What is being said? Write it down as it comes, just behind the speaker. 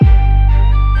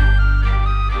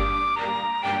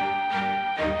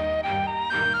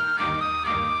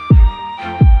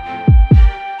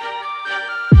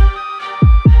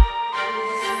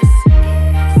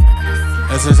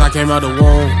came out the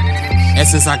womb. And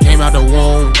since I came out the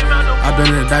womb, I've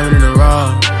been a diamond in the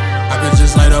rough. I could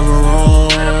just light up a room,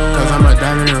 cause I'm a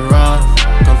diamond in the rough.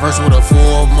 Converse with a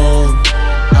full moon.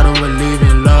 I don't believe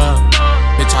in love.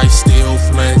 Bitch, I still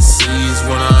plant seeds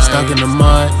when I'm stuck in the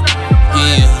mud.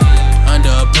 Yeah,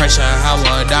 under pressure, how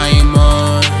a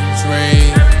diamond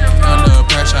raised. Under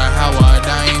pressure, how a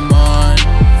diamond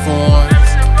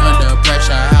forms. Under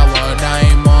pressure, how a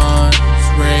diamond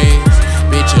raised.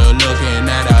 Bitch, you're looking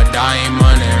at a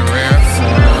diamond in rare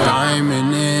form.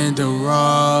 Diamond in the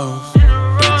rough.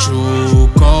 Don't you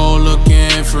go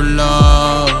looking for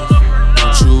love.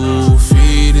 Don't you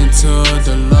feed into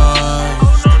the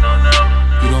lust.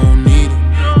 You don't need it.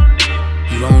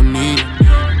 You don't need it.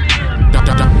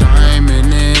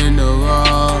 Diamond in the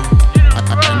rough.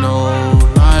 I know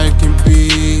life can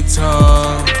be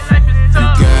tough. You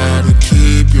gotta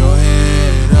keep your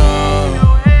head up.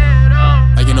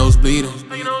 Like your nose bleeding.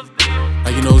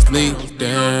 Like your nose bleeding.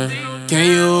 Damn. Can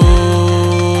you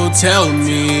tell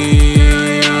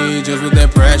me just what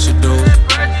that pressure do?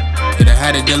 Yeah, I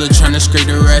had a dealer tryna scrape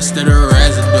the rest of the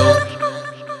residue.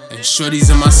 And shorties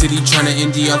in my city tryna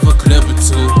indie off a clip or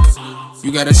two.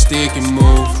 You gotta stick and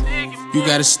move. You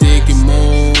gotta stick and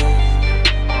move.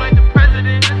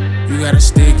 You gotta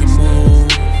stick and move.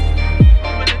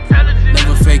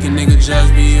 Never fake a nigga,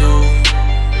 just be you.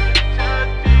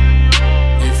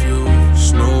 If you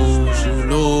snooze, you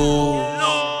lose.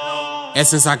 And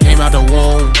since I came out the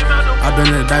womb, I've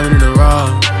been a diamond in the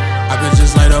rough. I could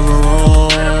just light up a room,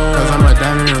 cause I'm a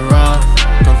diamond in the rough.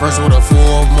 Converse with a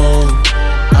full moon.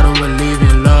 I don't believe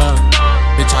in love.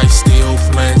 Bitch, I still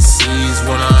plant seeds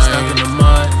when I'm stuck in the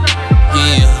mud.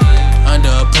 Yeah,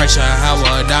 under pressure, how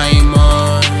a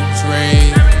diamond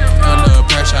raised. Under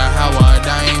pressure, how a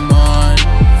diamond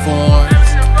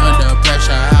forms. Under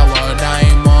pressure, how a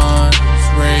diamond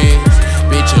raised.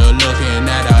 Bitch, you're looking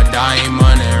at a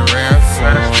diamond in rare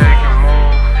form. You gotta stick and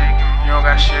move. You don't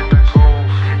got shit to prove.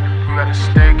 You gotta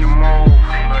stick and move.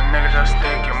 Little nigga, just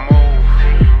stick and move.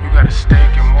 You gotta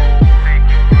stick and move.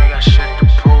 You ain't got shit to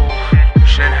prove. You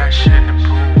shouldn't have shit to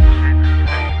prove.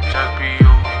 Just be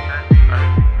you.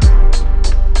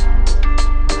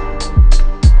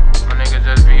 My nigga,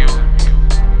 just be you.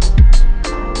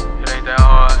 It ain't that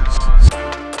hard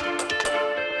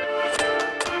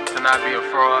to not be a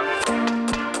fraud.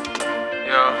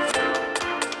 Yeah.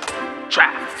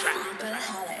 Trap.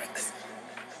 Slapaholics.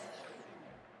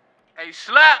 Hey,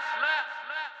 Slap.